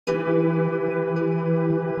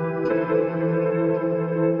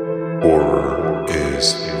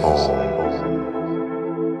Hey,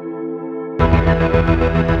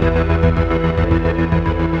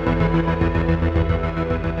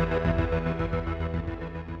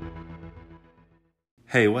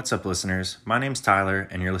 what's up, listeners? My name's Tyler,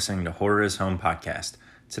 and you're listening to Horror is Home podcast.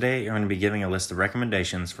 Today, I'm going to be giving a list of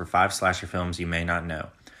recommendations for 5 slasher films you may not know.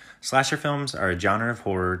 Slasher films are a genre of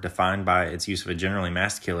horror defined by its use of a generally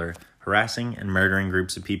masked killer, harassing and murdering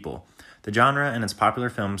groups of people. The genre and its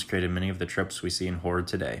popular films created many of the tropes we see in horror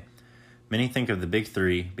today. Many think of the big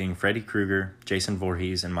three being Freddy Krueger, Jason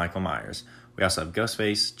Voorhees, and Michael Myers. We also have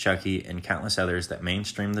Ghostface, Chucky, and countless others that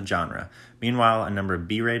mainstream the genre. Meanwhile, a number of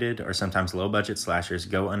B-rated or sometimes low-budget slashers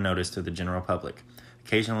go unnoticed to the general public,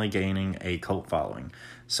 occasionally gaining a cult following.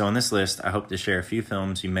 So in this list, I hope to share a few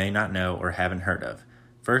films you may not know or haven't heard of.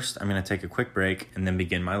 First, I'm going to take a quick break and then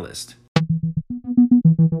begin my list.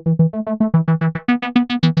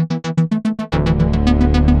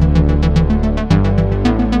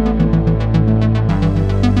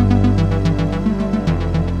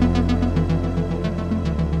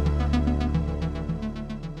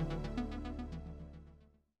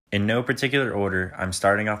 In no particular order, I'm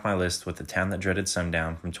starting off my list with The Town That Dreaded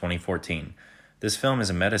Sundown from 2014. This film is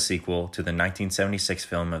a meta-sequel to the 1976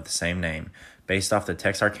 film of the same name, based off the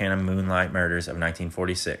Texarkana Moonlight Murders of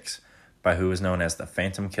 1946, by who was known as the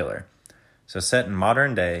Phantom Killer. So set in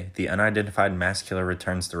modern day, the unidentified mass killer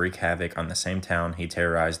returns to wreak havoc on the same town he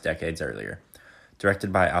terrorized decades earlier.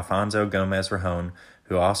 Directed by Alfonso Gomez-Rejon,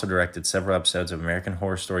 who also directed several episodes of American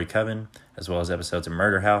Horror Story Coven, as well as episodes of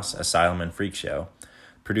Murder House, Asylum, and Freak Show.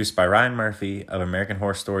 Produced by Ryan Murphy of American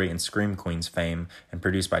Horror Story and Scream Queens fame, and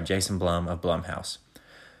produced by Jason Blum of Blumhouse.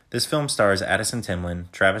 This film stars Addison Timlin,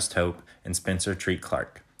 Travis Tope, and Spencer Treat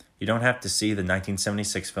Clark. You don't have to see the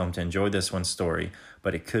 1976 film to enjoy this one's story,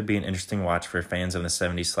 but it could be an interesting watch for fans of the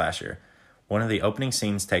 70s slasher. One of the opening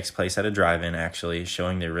scenes takes place at a drive-in, actually,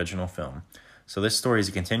 showing the original film. So this story is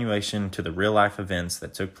a continuation to the real-life events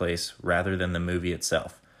that took place rather than the movie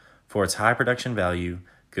itself. For its high production value,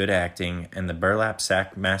 good acting, and the burlap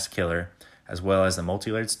sack mass killer, as well as the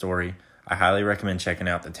multi-layered story, I highly recommend checking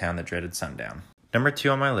out The Town That Dreaded Sundown. Number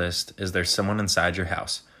 2 on my list is There's Someone Inside Your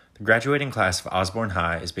House. The graduating class of Osborne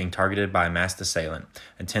High is being targeted by a masked assailant,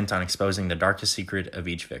 intent on exposing the darkest secret of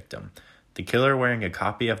each victim. The killer wearing a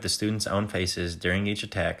copy of the students' own faces during each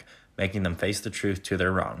attack, making them face the truth to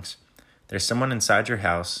their wrongs. There's Someone Inside Your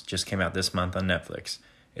House just came out this month on Netflix.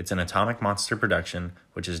 It's an Atomic Monster production,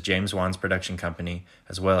 which is James Wan's production company,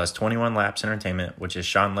 as well as 21 Laps Entertainment, which is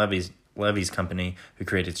Sean Levy's company, who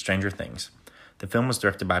created Stranger Things. The film was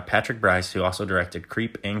directed by Patrick Brice, who also directed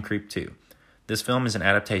Creep and Creep 2. This film is an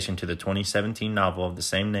adaptation to the 2017 novel of the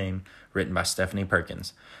same name, written by Stephanie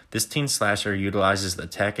Perkins. This teen slasher utilizes the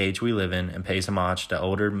tech age we live in and pays homage to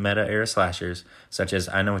older meta-era slashers, such as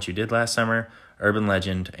I Know What You Did Last Summer, Urban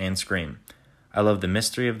Legend, and Scream. I love the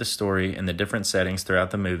mystery of the story and the different settings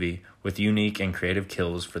throughout the movie, with unique and creative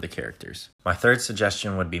kills for the characters. My third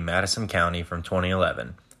suggestion would be Madison County from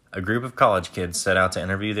 2011. A group of college kids set out to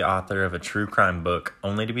interview the author of a true crime book,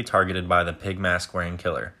 only to be targeted by the pig mask-wearing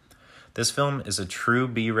killer. This film is a true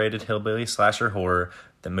B-rated hillbilly slasher horror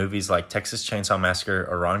that movies like Texas Chainsaw Massacre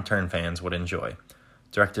or Wrong Turn fans would enjoy.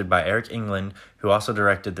 Directed by Eric England, who also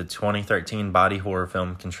directed the 2013 body horror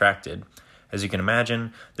film Contracted. As you can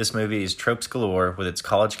imagine, this movie is tropes galore with its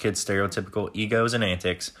college kids' stereotypical egos and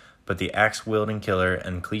antics, but the axe-wielding killer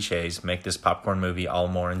and cliches make this popcorn movie all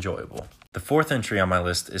more enjoyable. The fourth entry on my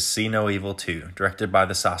list is See No Evil 2, directed by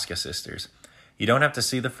the Soska sisters. You don't have to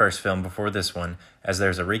see the first film before this one, as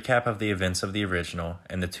there's a recap of the events of the original,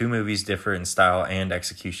 and the two movies differ in style and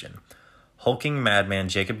execution. Hulking madman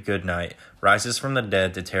Jacob Goodnight rises from the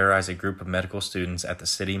dead to terrorize a group of medical students at the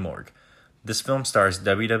city morgue. This film stars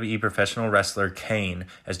WWE professional wrestler Kane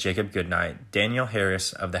as Jacob Goodnight, Danielle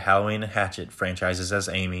Harris of the Halloween and Hatchet franchises as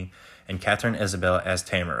Amy, and Katharine Isabelle as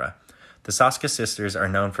Tamara. The Soska sisters are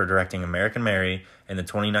known for directing American Mary and the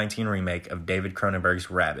 2019 remake of David Cronenberg's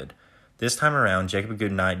Rabid. This time around, Jacob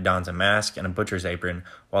Goodnight dons a mask and a butcher's apron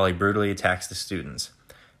while he brutally attacks the students.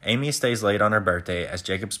 Amy stays late on her birthday as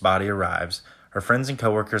Jacob's body arrives. Her friends and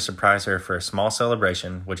coworkers surprise her for a small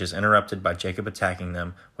celebration, which is interrupted by Jacob attacking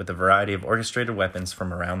them with a variety of orchestrated weapons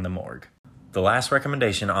from around the morgue. The last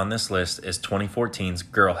recommendation on this list is 2014's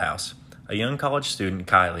Girl House. A young college student,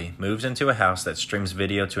 Kylie, moves into a house that streams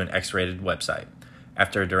video to an X-rated website.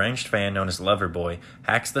 After a deranged fan known as Loverboy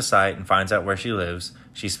hacks the site and finds out where she lives,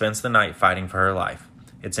 she spends the night fighting for her life.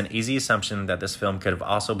 It's an easy assumption that this film could have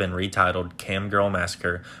also been retitled Cam Girl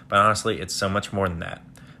Massacre, but honestly, it's so much more than that.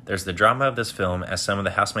 There's the drama of this film, as some of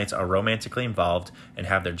the housemates are romantically involved and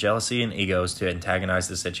have their jealousy and egos to antagonize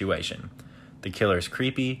the situation. The killer is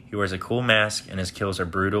creepy, he wears a cool mask, and his kills are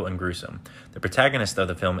brutal and gruesome. The protagonist of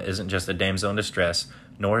the film isn't just a damsel in distress,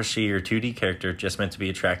 nor is she your 2D character just meant to be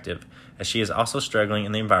attractive, as she is also struggling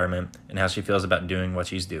in the environment and how she feels about doing what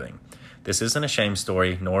she's doing. This isn't a shame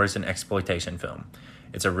story, nor is it an exploitation film.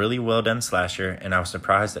 It's a really well done slasher, and I was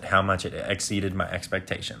surprised at how much it exceeded my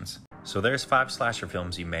expectations. So there's 5 slasher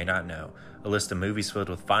films you may not know, a list of movies filled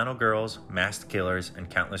with final girls, masked killers,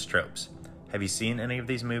 and countless tropes. Have you seen any of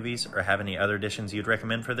these movies or have any other additions you'd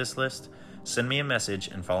recommend for this list? Send me a message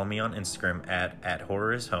and follow me on Instagram at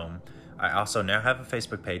HorrorIsHome. I also now have a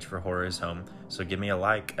Facebook page for Horror Is Home, so give me a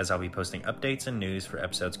like as I'll be posting updates and news for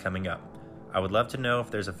episodes coming up. I would love to know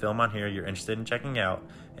if there's a film on here you're interested in checking out,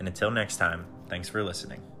 and until next time, thanks for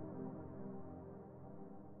listening.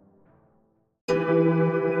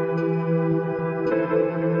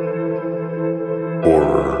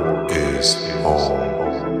 Horror is home.